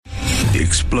The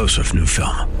explosive new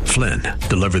film, Flynn,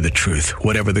 deliver the truth,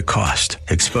 whatever the cost,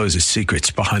 exposes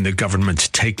secrets behind the government's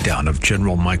takedown of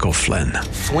General Michael Flynn.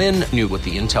 Flynn knew what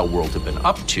the intel world had been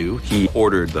up to. He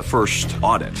ordered the first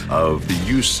audit of the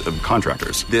use of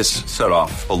contractors. This set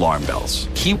off alarm bells.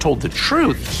 He told the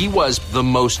truth. He was the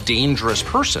most dangerous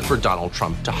person for Donald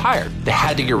Trump to hire. They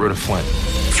had to get rid of Flynn.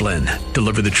 Flynn,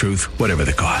 deliver the truth, whatever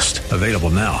the cost. Available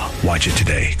now. Watch it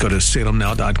today. Go to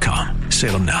salemnow.com.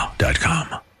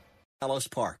 salemnow.com. Ellis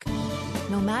Park.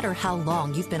 No matter how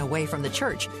long you've been away from the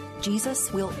church,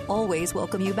 Jesus will always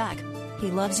welcome you back.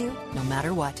 He loves you no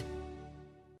matter what.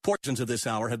 Portions of this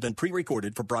hour have been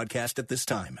pre-recorded for broadcast at this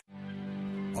time.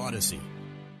 Odyssey.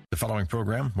 The following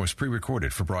program was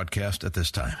pre-recorded for broadcast at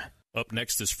this time. Up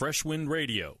next is Fresh Wind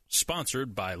Radio,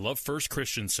 sponsored by Love First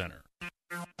Christian Center.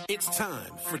 It's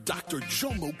time for Dr.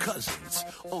 Jomo Cousins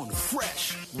on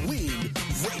Fresh Wind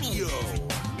Radio.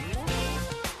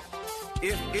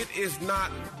 If it is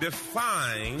not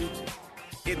defined,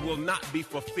 it will not be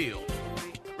fulfilled.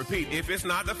 Repeat, if it's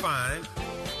not defined,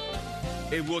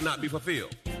 it will not be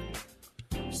fulfilled.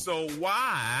 So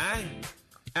why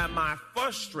am I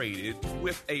frustrated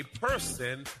with a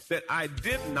person that I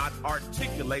did not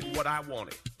articulate what I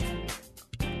wanted?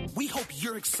 We hope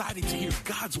you're excited to hear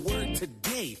God's word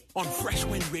today on Fresh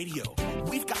Wind Radio.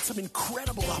 We've got some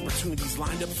incredible opportunities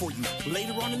lined up for you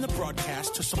later on in the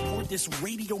broadcast to support this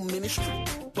radio ministry.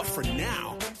 But for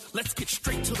now, let's get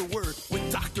straight to the word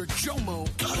with Dr. Jomo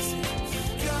Cousins.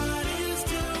 God is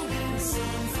doing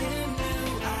something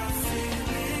new. I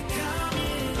feel it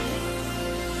coming.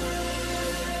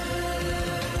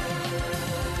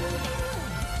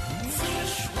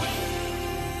 Fresh Wind.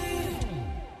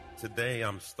 Today,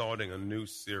 I'm starting a new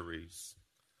series,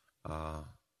 my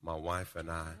wife and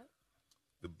I,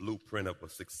 the blueprint of a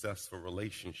successful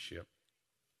relationship.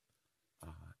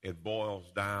 It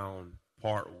boils down,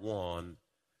 part one,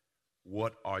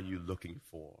 what are you looking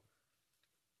for?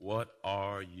 What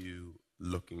are you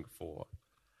looking for?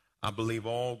 I believe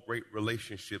all great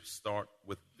relationships start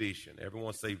with vision.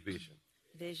 Everyone say vision.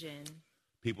 Vision.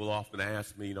 People often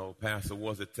ask me, Pastor,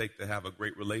 what does it take to have a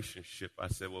great relationship? I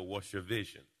said, well, what's your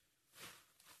vision?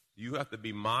 You have to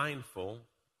be mindful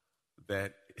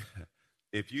that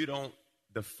if you don't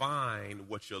define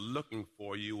what you're looking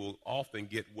for, you will often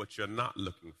get what you're not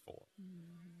looking for.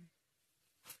 Mm-hmm.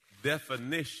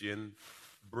 Definition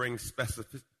brings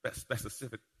specific.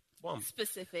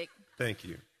 Specific. Thank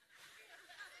you.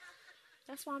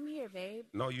 That's why I'm here, babe.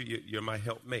 No, you're my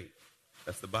helpmate.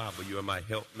 That's the Bible. You are my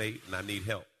helpmate, and I need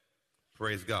help.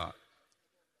 Praise God.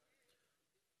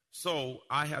 So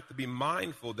I have to be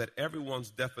mindful that everyone's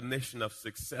definition of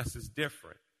success is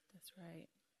different. That's right.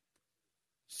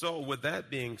 So with that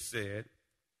being said,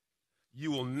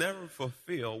 you will never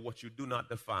fulfill what you do not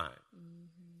define.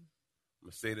 Mm-hmm. I'm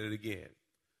going to say that again.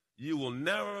 You will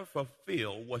never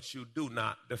fulfill what you do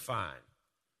not define.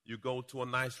 You go to a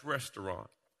nice restaurant.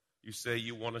 You say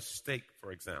you want a steak,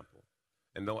 for example,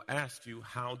 and they'll ask you,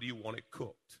 how do you want it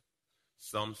cooked?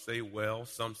 Some say well,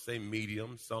 some say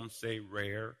medium, some say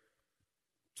rare.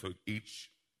 To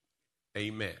each,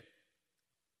 amen.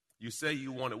 You say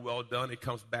you want it well done, it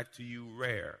comes back to you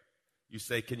rare. You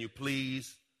say, can you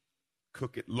please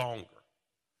cook it longer?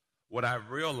 What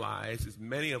I've realized is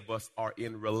many of us are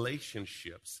in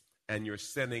relationships and you're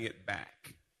sending it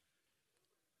back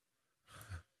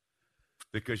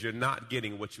because you're not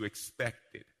getting what you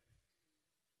expected.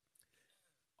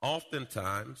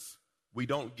 Oftentimes, we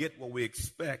don't get what we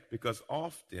expect because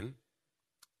often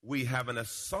we have an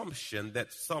assumption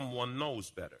that someone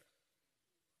knows better.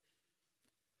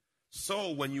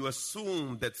 So when you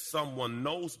assume that someone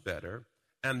knows better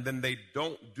and then they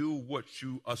don't do what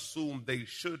you assume they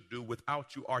should do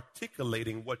without you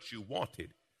articulating what you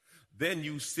wanted, then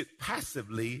you sit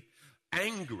passively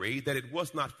angry that it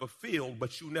was not fulfilled,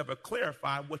 but you never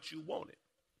clarified what you wanted.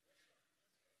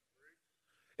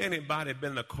 Anybody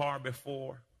been in a car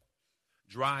before,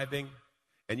 driving,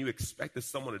 and you expected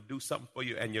someone to do something for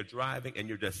you, and you're driving, and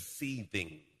you're just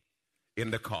seething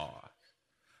in the car?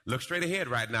 Look straight ahead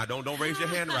right now. Don't raise your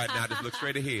hand right now. Just look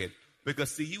straight ahead. Because,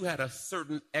 see, you had a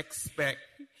certain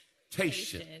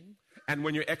expectation. And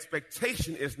when your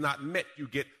expectation is not met, you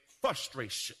get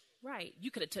frustration. Right. You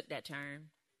could have took that turn.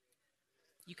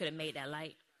 You could have made that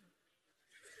light.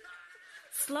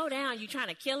 Slow down. You trying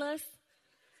to kill us?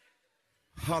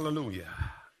 Hallelujah.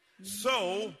 Mm-hmm.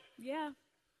 So, yeah.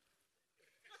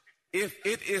 If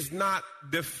it is not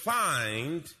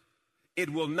defined, it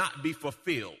will not be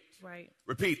fulfilled. Right.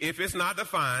 Repeat, if it's not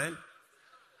defined,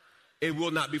 it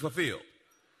will not be fulfilled.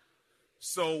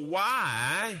 So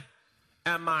why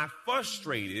am I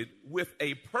frustrated with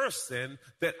a person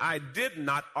that I did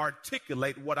not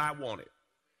articulate what I wanted?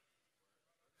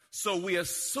 So we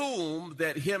assume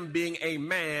that him being a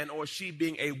man or she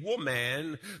being a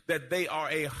woman, that they are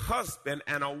a husband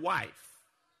and a wife.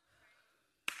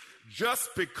 Just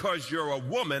because you're a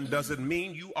woman doesn't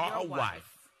mean you are a wife.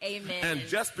 Amen. And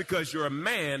just because you're a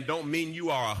man don't mean you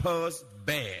are a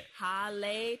husband.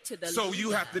 Hallelujah to the So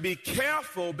you have to be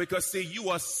careful because, see,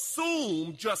 you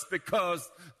assume just because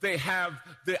they have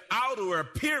the outer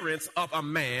appearance of a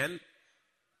man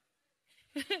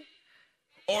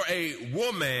or a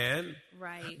woman,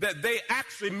 right, that they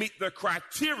actually meet the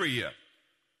criteria.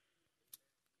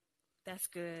 That's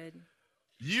good.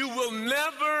 You will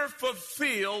never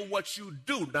fulfill what you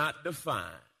do not define.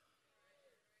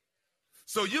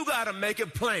 So you got to make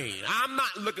it plain. I'm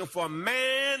not looking for a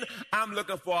man. I'm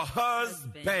looking for a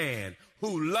husband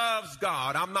who loves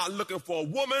God. I'm not looking for a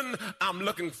woman. I'm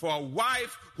looking for a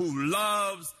wife who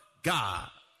loves God.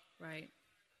 Right.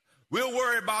 We'll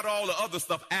worry about all the other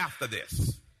stuff after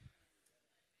this.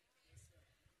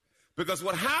 Because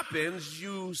what happens,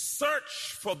 you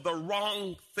search for the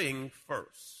wrong thing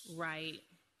first. Right.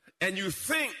 And you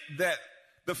think that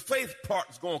the faith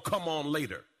part's going to come on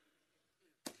later.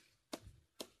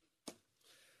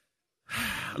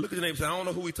 Look at your neighbor and say, I don't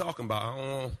know who we talking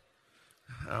about.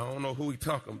 I don't know who we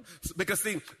talking about. Because,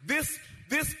 see, this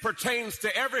pertains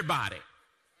to everybody.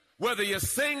 Whether you're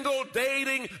single,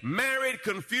 dating, married,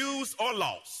 confused, or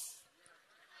lost.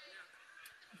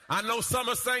 I know some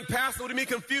are saying, Pastor, what do you mean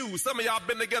confused? Some of y'all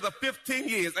been together 15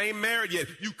 years, ain't married yet.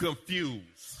 You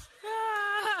confused.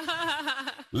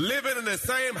 Living in the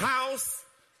same house,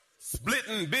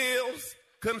 splitting bills,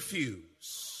 confused.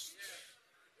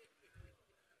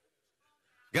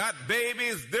 Got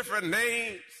babies, different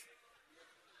names.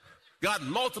 Got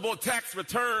multiple tax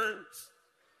returns.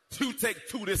 You take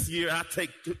 2 this year, I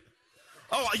take 2.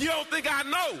 Oh, you don't think I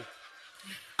know?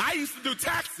 I used to do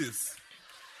taxes.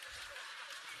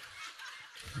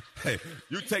 Hey,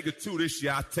 you take the 2 this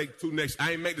year, I take 2 next.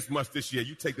 I ain't make this much this year.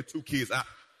 You take the 2 kids.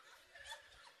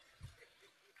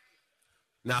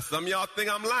 Now, some of y'all think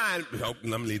I'm lying. Oh,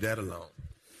 let me leave that alone.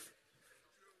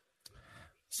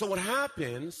 So what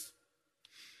happens,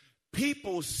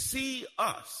 people see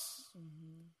us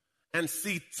and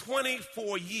see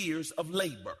 24 years of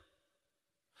labor.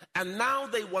 And now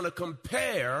they want to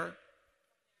compare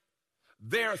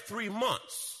their 3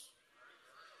 months.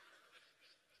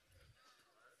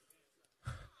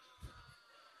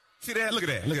 See that? Look at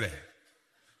that. Look at that.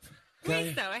 Okay?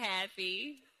 We're so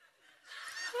happy.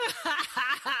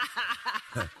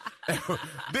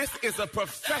 This is a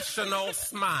professional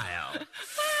smile.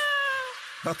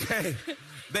 Okay?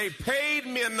 They paid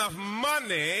me enough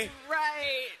money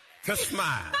to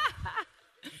smile.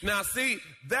 Now, see,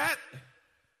 that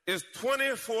is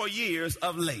 24 years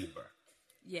of labor.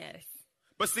 Yes.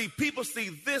 But see, people see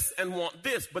this and want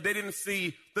this, but they didn't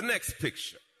see the next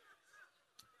picture.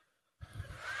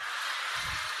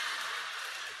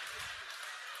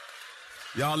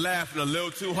 Y'all laughing a little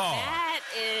too hard.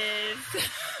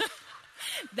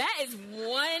 That is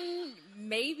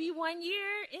maybe 1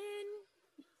 year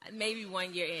in. Maybe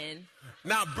 1 year in.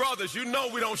 Now, brothers, you know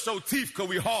we don't show teeth because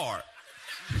we hard.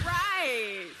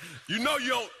 Right. You know you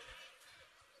don't.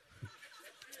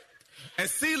 And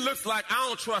C looks like I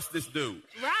don't trust this dude.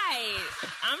 Right.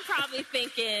 I'm probably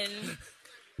thinking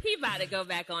he about to go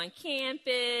back on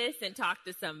campus and talk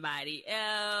to somebody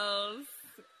else.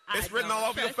 It's written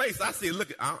all over your face. I see it.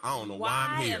 Look, I don't know why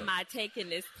I'm here. Why am I taking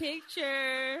this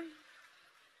picture?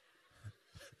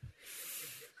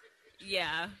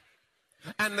 Yeah.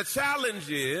 And the challenge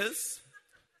is,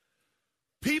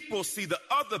 people see the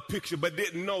other picture but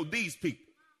didn't know these people.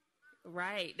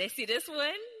 Right. They see this one,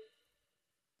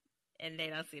 and they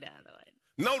don't see the other one.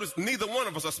 Notice neither one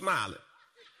of us are smiling.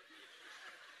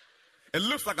 It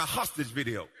looks like a hostage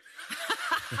video.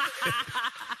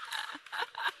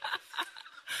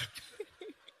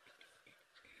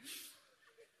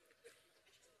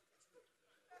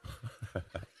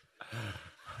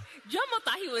 Jomo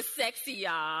thought he was sexy,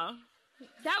 y'all.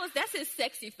 That's his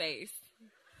sexy face.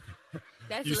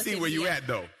 That's you see where you at,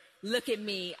 though. Look at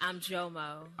me, I'm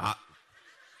Jomo.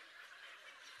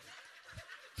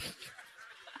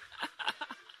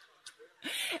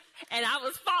 And I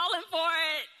was falling for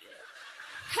it.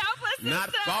 Help us, sister.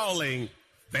 Not falling,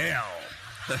 fell.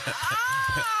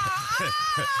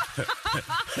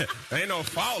 Ain't no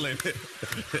falling.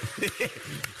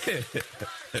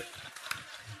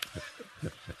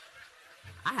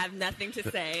 I have nothing to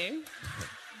say.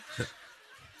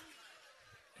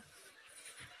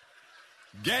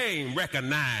 Game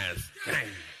recognized.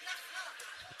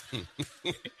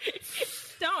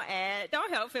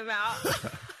 Don't help him out.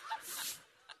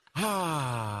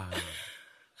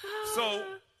 So,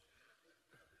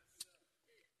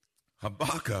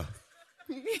 Habakkuk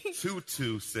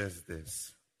 2:2 says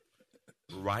this: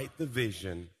 write the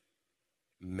vision,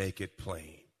 make it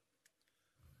plain.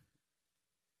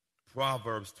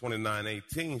 Proverbs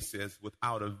 29:18 says,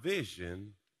 without a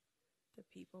vision, the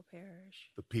people perish.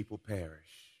 The people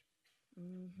perish.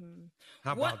 Mm-hmm.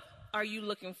 What are you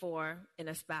looking for in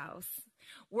a spouse?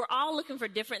 We're all looking for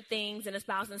different things in a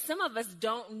spouse, and some of us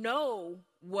don't know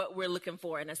what we're looking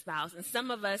for in a spouse, and some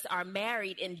of us are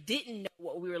married and didn't know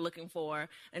what we were looking for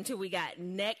until we got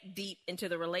neck deep into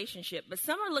the relationship. But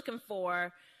some are looking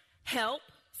for help.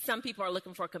 Some people are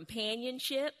looking for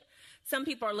companionship. Some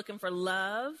people are looking for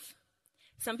love.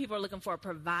 Some people are looking for a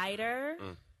provider.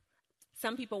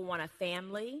 Some people want a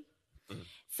family.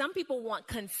 Some people want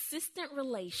consistent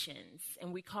relations,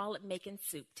 and we call it making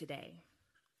soup today.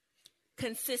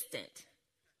 Consistent.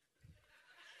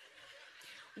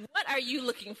 What are you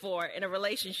looking for in a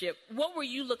relationship? What were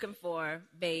you looking for,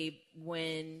 babe,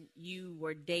 when you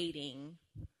were dating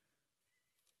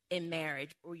in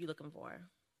marriage? What were you looking for?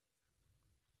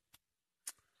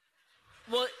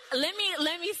 Well, let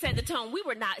me set the tone. We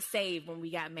were not saved when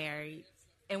we got married,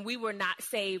 and we were not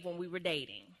saved when we were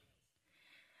dating.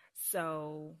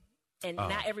 So, and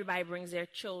not everybody brings their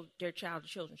child to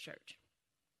children's church.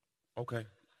 Okay.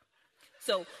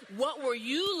 So, what were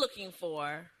you looking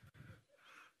for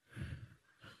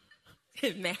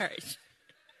in marriage?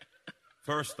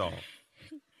 First off,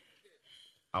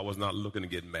 I was not looking to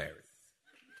get married.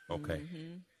 Okay.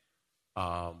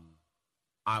 I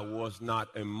was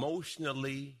not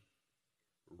emotionally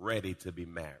ready to be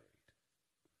married.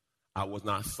 I was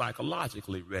not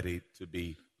psychologically ready to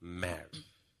be married.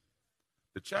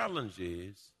 The challenge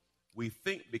is we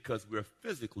think because we're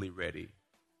physically ready,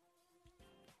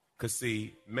 because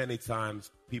see, many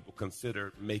times people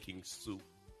consider making soup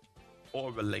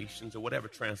or relations or whatever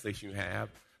translation you have,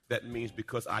 that means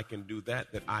because I can do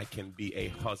that, that I can be a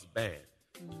husband.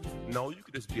 No, you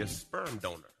could just be a sperm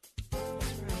donor.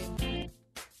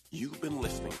 You've been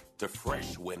listening to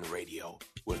Fresh Wind Radio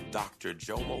with Dr.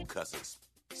 Jomo Cousins,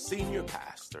 Senior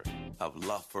Pastor of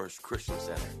Love First Christian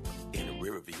Center in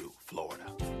Riverview,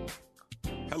 Florida.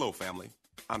 Hello, family.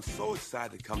 I'm so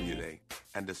excited to come here today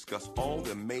and discuss all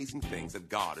the amazing things that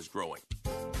God is growing.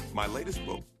 My latest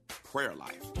book, Prayer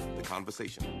Life, The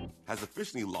Conversation, has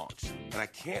officially launched, and I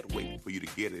can't wait for you to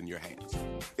get it in your hands.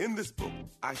 In this book,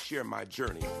 I share my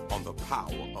journey on the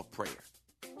power of prayer.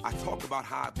 I talk about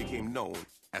how I became known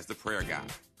as the prayer guy.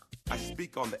 I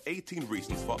speak on the 18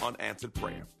 reasons for unanswered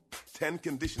prayer, 10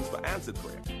 conditions for answered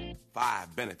prayer,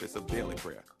 5 benefits of daily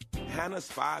prayer,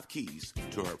 Hannah's 5 keys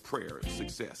to her prayer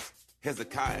success,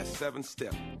 Hezekiah's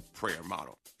 7-step prayer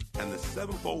model, and the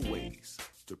 7-fold ways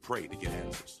to pray to get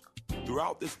answers.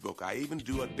 Throughout this book, I even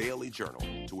do a daily journal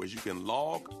to where you can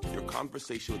log your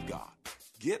conversation with God.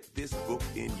 Get this book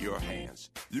in your hands.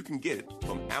 You can get it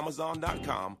from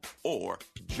Amazon.com or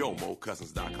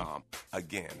JomoCousins.com.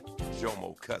 Again,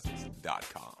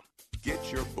 JomoCousins.com.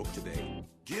 Get your book today.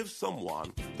 Give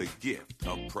someone the gift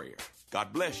of prayer.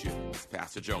 God bless you. It's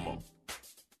Pastor Jomo.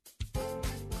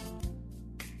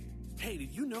 Hey,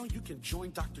 did you know you can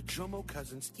join Dr. Jomo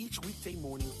Cousins each weekday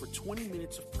morning for 20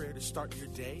 minutes of prayer to start your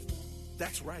day?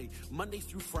 That's right. Monday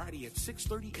through Friday at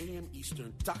 6:30 a.m.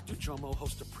 Eastern, Dr. Jomo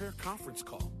hosts a prayer conference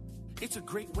call. It's a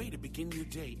great way to begin your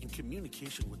day in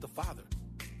communication with the Father.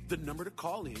 The number to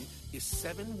call in is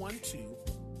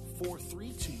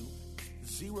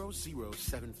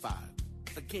 712-432-0075.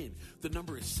 Again, the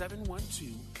number is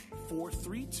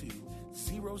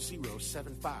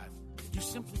 712-432-0075. You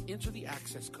simply enter the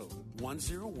access code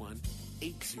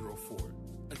 101804.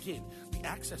 Again, the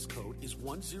access code is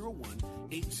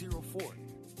 101804.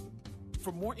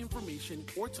 For more information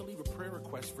or to leave a prayer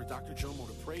request for Dr. Jomo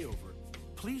to pray over,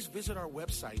 please visit our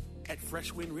website at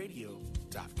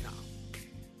freshwindradio.com.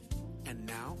 And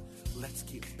now, let's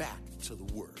get back to the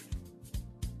Word.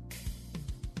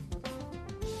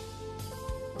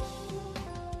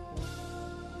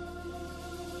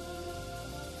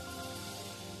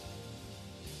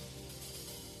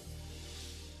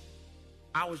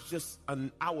 I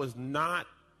was not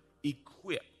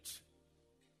equipped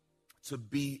to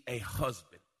be a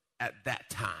husband at that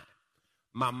time.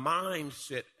 My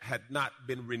mindset had not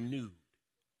been renewed.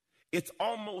 It's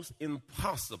almost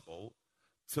impossible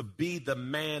to be the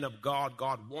man of God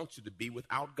God wants you to be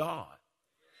without God.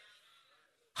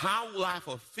 How will I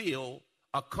fulfill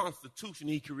a constitution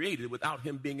he created without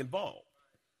him being involved?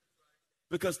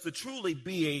 Because to truly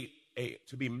be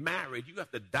to be married, you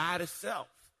have to die to self.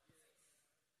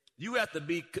 You have to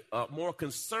be more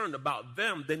concerned about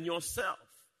them than yourself.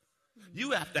 You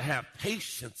have to have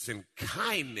patience and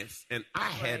kindness, and I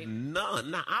had none.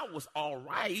 Now, I was all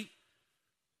right,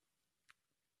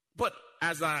 but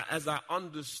as I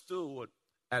understood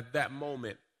at that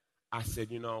moment, I said,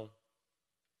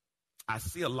 I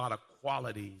see a lot of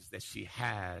qualities that she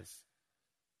has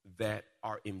that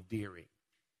are endearing.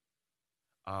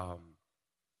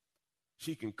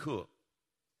 She can cook.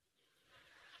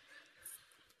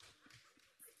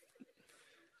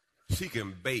 She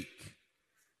can bake.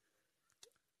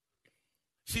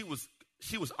 She was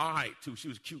all right too. She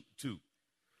was cute too.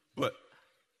 But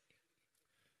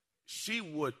she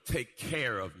would take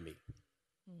care of me.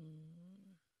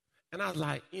 And I was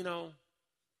like,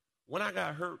 when I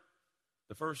got hurt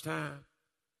the first time,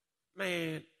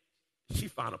 man, she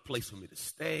found a place for me to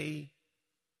stay,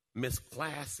 missed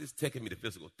classes, taking me to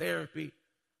physical therapy.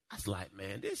 I was like,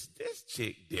 man, this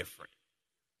chick different.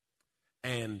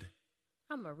 And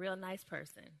I'm a real nice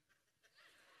person.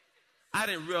 I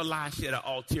didn't realize she had an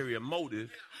ulterior motive,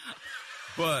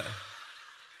 but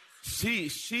she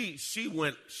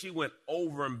went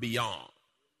over and beyond.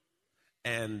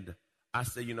 And I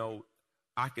said,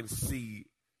 I can see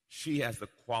she has the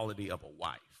quality of a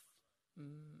wife.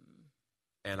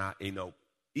 And I,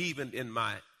 even in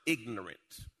my ignorant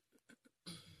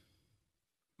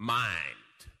mind.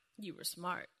 You were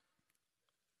smart.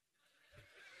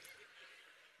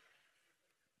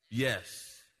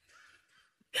 Yes.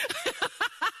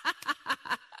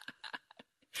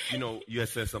 You had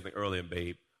said something earlier,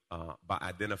 babe. By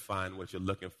identifying what you're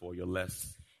looking for, you're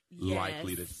less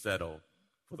likely to settle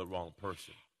for the wrong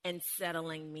person. And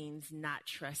settling means not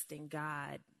trusting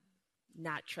God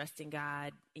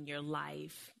in your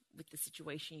life with the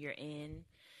situation you're in.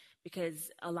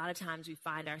 Because a lot of times we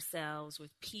find ourselves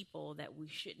with people that we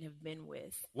shouldn't have been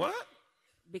with. What?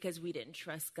 Because we didn't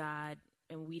trust God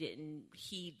and we didn't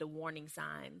heed the warning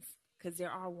signs. Because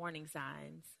there are warning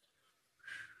signs.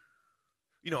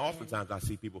 Oftentimes I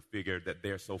see people figure that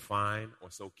they're so fine or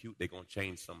so cute, they're going to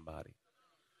change somebody.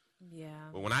 Yeah.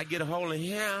 But when I get a hold of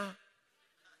him,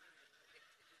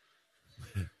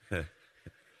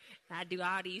 I do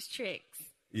all these tricks.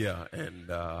 Yeah, and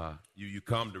you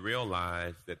come to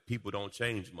realize that people don't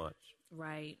change much.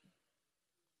 Right.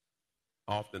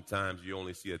 Oftentimes you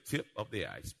only see a tip of the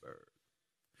iceberg.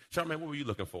 Charmaine, what were you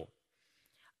looking for?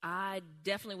 I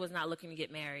definitely was not looking to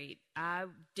get married. I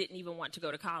didn't even want to go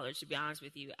to college, to be honest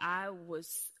with you. I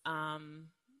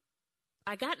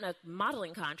got a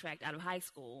modeling contract out of high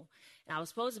school, and I was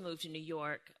supposed to move to New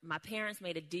York. My parents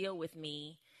made a deal with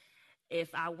me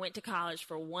if I went to college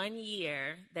for 1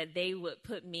 year that they would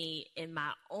put me in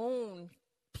my own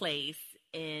place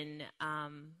in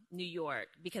New York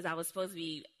because I was supposed to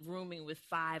be rooming with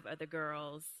 5 other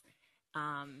girls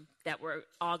that were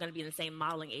all going to be in the same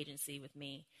modeling agency with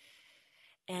me.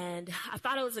 And I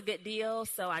thought it was a good deal,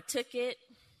 so I took it,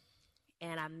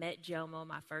 and I met Jomo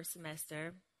my first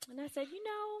semester. And I said,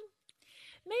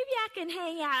 maybe I can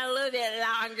hang out a little bit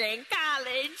longer in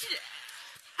college.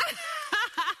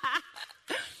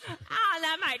 I don't know,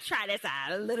 I might try this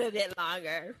out a little bit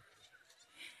longer.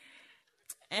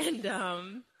 And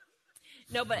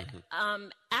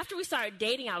after we started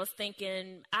dating, I was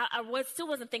thinking, I still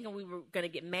wasn't thinking we were going to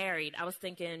get married. I was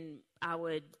thinking I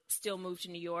would still move to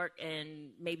New York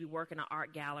and maybe work in an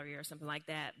art gallery or something like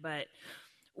that. But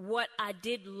what I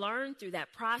did learn through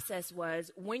that process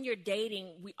was when you're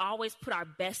dating, we always put our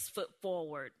best foot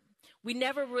forward. We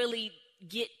never really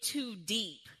get too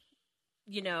deep,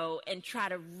 and try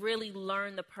to really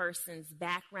learn the person's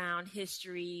background,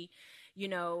 history,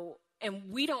 and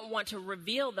we don't want to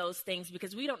reveal those things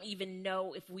because we don't even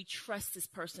know if we trust this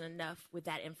person enough with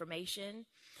that information.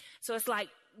 So it's like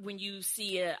when you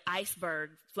see an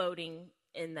iceberg floating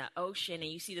in the ocean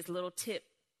and you see this little tip,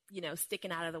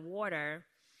 sticking out of the water,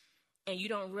 and you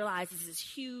don't realize it's this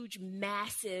huge,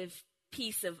 massive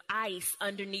piece of ice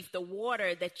underneath the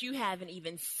water that you haven't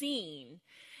even seen.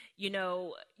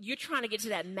 You're trying to get to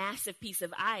that massive piece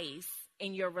of ice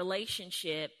in your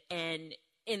relationship and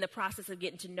in the process of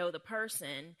getting to know the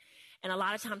person. And a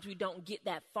lot of times we don't get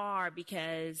that far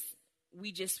because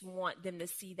we just want them to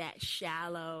see that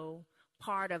shallow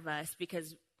part of us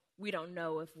because we don't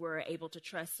know if we're able to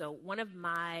trust. So one of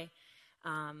my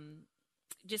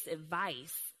just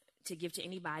advice to give to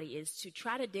anybody is to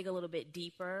try to dig a little bit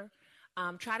deeper.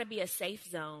 Try to be a safe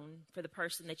zone for the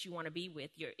person that you want to be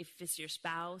with. If it's your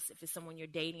spouse, if it's someone you're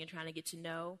dating and trying to get to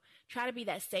know, try to be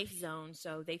that safe zone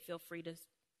so they feel free to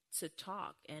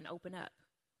talk and open up.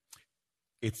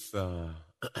 It's our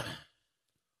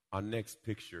next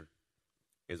picture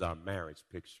is our marriage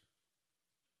picture.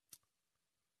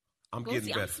 I'm getting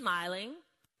better. I'm smiling.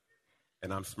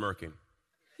 And I'm smirking.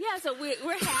 Yeah, so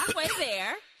we're halfway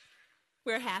there.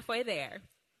 We're halfway there.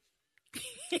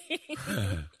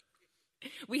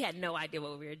 We had no idea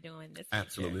what we were doing this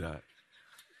Absolutely not.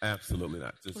 Absolutely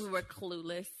not. We were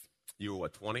clueless. You were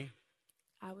what, 20?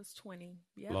 I was 20.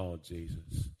 Yep. Lord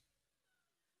Jesus.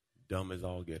 Dumb as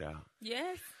all get out.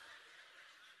 Yes.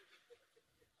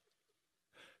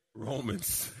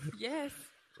 Romans. Yes.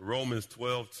 Romans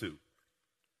 12:2.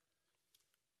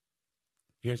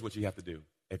 Here's what you have to do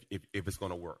if it's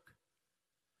going to work.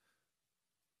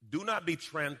 Do not be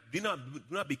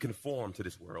conformed to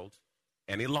this world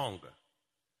any longer.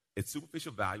 Its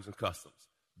superficial values and customs.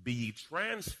 Be ye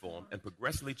transformed and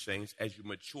progressively changed as you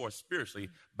mature spiritually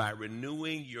by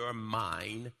renewing your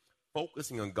mind,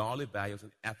 focusing on godly values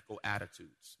and ethical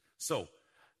attitudes. So,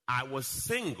 I was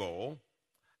single,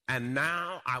 and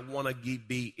now I want to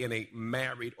be in a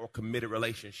married or committed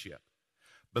relationship.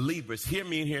 Believers, hear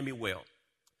me and hear me well.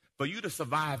 For you to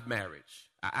survive marriage,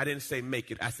 I didn't say make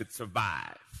it, I said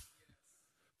survive.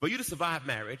 For you to survive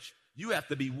marriage, you have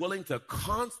to be willing to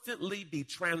constantly be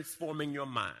transforming your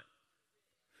mind.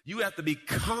 You have to be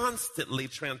constantly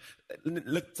say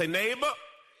neighbor.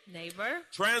 Neighbor.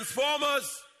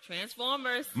 Transformers.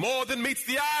 Transformers. More than meets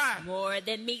the eye. More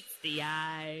than meets the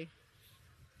eye.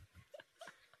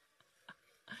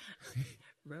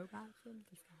 Robots in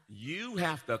the sky. You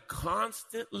have to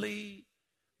constantly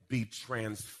be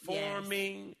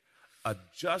transforming,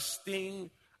 adjusting,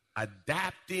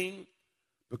 adapting,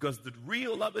 because the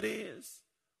real of it is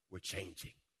we're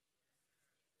changing.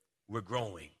 We're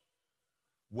growing.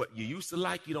 What you used to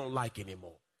like, you don't like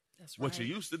anymore. That's right. What you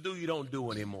used to do, you don't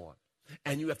do anymore.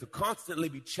 And you have to constantly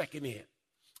be checking in.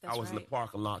 That's I was right. in the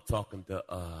parking lot talking to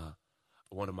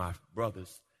one of my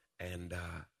brothers, and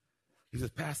he says,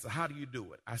 Pastor, how do you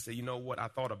do it? I said, you know what? I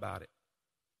thought about it.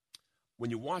 When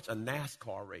you watch a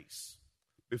NASCAR race,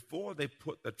 before they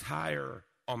put the tire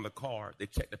on the car, they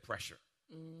check the pressure.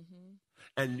 Mm-hmm.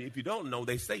 And if you don't know,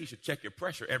 they say you should check your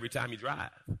pressure every time you drive.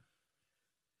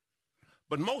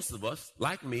 But most of us,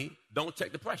 like me, don't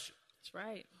check the pressure. That's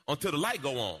right. Until the light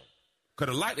go on.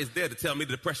 Because the light is there to tell me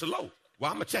that the pressure low.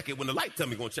 Well, I'm going to check it when the light tell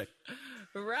me going to check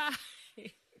it. Right.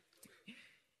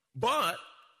 But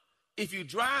if you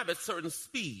drive at certain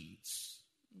speeds,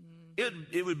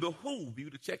 it would behoove you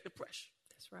to check the pressure.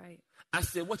 That's right. I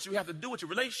said, what you have to do with your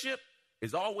relationship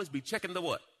is always be checking the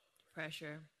what?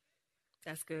 Pressure.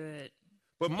 That's good.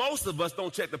 But most of us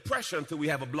don't check the pressure until we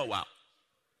have a blowout.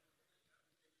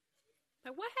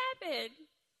 Like, what happened?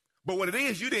 But what it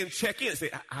is, you didn't check in and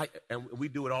say, and we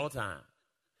do it all the time.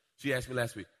 She asked me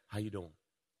last week, how you doing?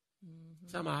 Mm-hmm. I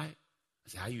said, I'm all right. I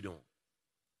said, how you doing?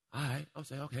 All right. I'll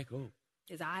say, okay, cool.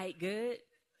 Is all right good?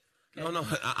 No,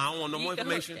 I don't want no more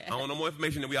information. I want no more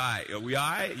information than we all right. Are we all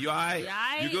right? You all right? You all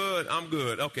right? You good? I'm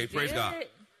good. Okay, praise God.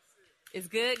 It's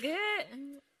good?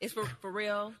 It's for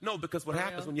real? No, because what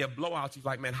happens when you have blowouts, you're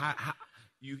like, man, how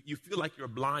you feel like you're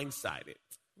blindsided.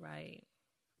 Right.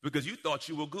 Because you thought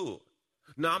you were good.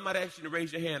 Now, I'm not asking you to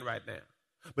raise your hand right now.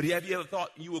 But have you ever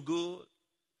thought you were good?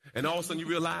 And all of a sudden you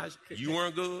realize you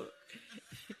weren't good?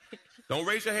 Don't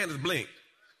raise your hand, just blink.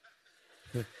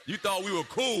 You thought we were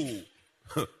cool.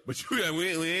 But we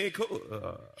ain't cool.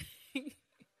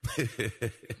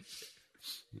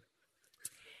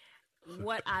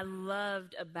 What I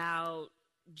loved about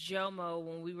Jomo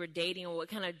when we were dating, or what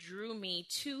kind of drew me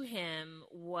to him,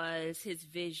 was his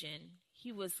vision.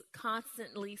 He was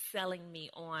constantly selling me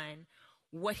on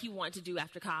what he wanted to do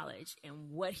after college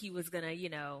and what he was going to,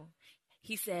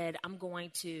 he said, I'm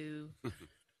going to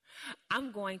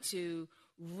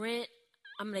rent,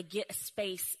 I'm going to get a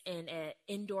space in an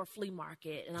indoor flea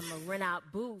market, and I'm going to rent out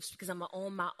booths because I'm going to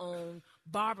own my own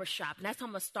barbershop. And that's how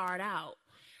I'm going to start out.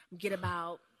 Get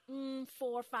about 4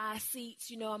 or 5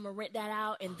 seats, I'm going to rent that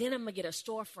out, and then I'm going to get a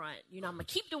storefront. I'm going to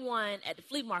keep the one at the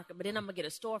flea market, but then I'm going to get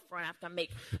a storefront after I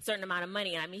make a certain amount of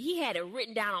money. And I mean, he had it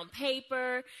written down on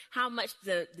paper, how much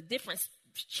the different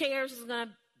chairs was going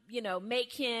to,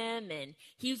 make him, and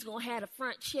he was going to have a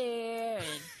front chair,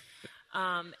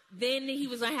 and then he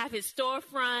was going to have his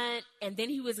storefront, and then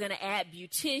he was going to add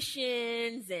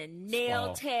beauticians and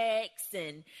nail techs,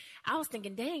 and I was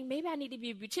thinking, dang, maybe I need to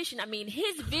be a beautician. I mean,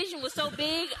 his vision was so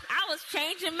big, I was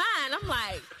changing mine. I'm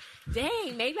like,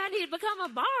 dang, maybe I need to become a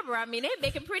barber. I mean, they're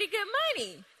making pretty good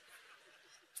money.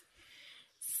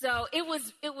 So it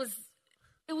was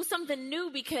something new,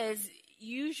 because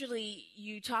usually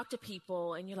you talk to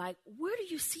people and you're like, where do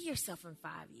you see yourself in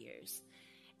 5 years?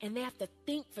 And they have to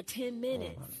think for 10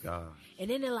 minutes. Oh, my God.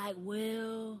 And then they're like,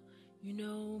 well,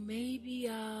 maybe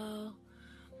I'll...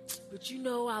 But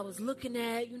I was looking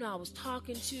at, I was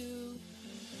talking to.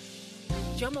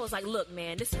 Jomo was like, look,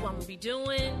 man, this is what I'm going to be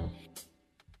doing.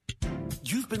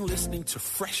 You've been listening to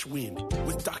Fresh Wind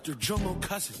with Dr. Jomo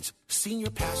Cousins,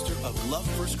 Senior Pastor of Love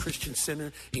First Christian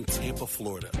Center in Tampa,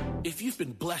 Florida. If you've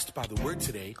been blessed by the word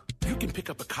today, you can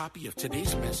pick up a copy of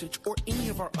today's message or any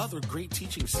of our other great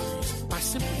teaching series by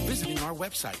simply visiting our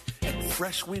website at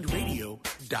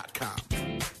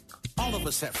freshwindradio.com. All of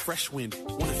us at Fresh Wind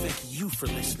want to thank you for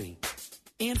listening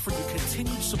and for your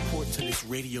continued support to this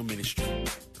radio ministry.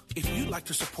 If you'd like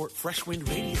to support Fresh Wind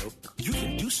Radio, you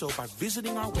can do so by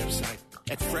visiting our website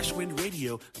at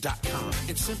freshwindradio.com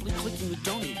and simply clicking the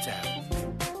Donate tab.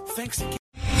 Thanks again.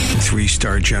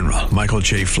 3-star General Michael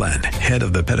J. Flynn, head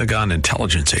of the Pentagon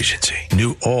Intelligence Agency,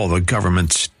 knew all the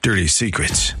government's dirty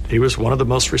secrets. He was one of the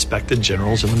most respected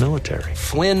generals in the military.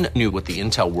 Flynn knew what the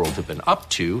intel world had been up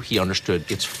to. He understood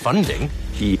its funding.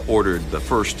 He ordered the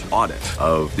first audit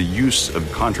of the use of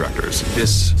contractors.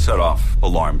 This set off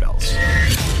alarm bells.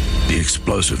 The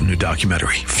explosive new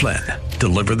documentary, Flynn,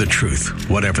 Deliver the Truth,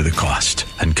 Whatever the Cost,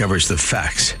 uncovers the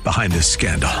facts behind this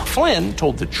scandal. Flynn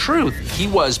told the truth. He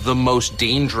was the most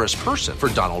dangerous person for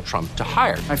Donald Trump to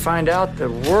hire. I find out the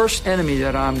worst enemy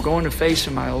that I'm going to face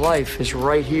in my life is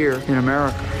right here in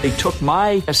America. They took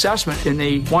my assessment and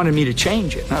they wanted me to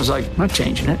change it. And I was like, I'm not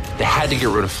changing it. They had to get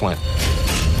rid of Flynn.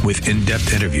 With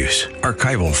in-depth interviews,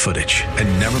 archival footage,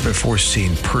 and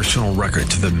never-before-seen personal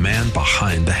records of the man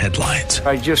behind the headlines.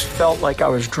 I just felt like I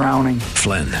was drowning.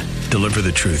 Flynn, Deliver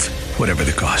the Truth, Whatever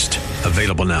the Cost.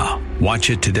 Available now.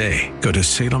 Watch it today. Go to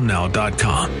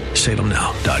salemnow.com.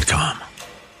 salemnow.com.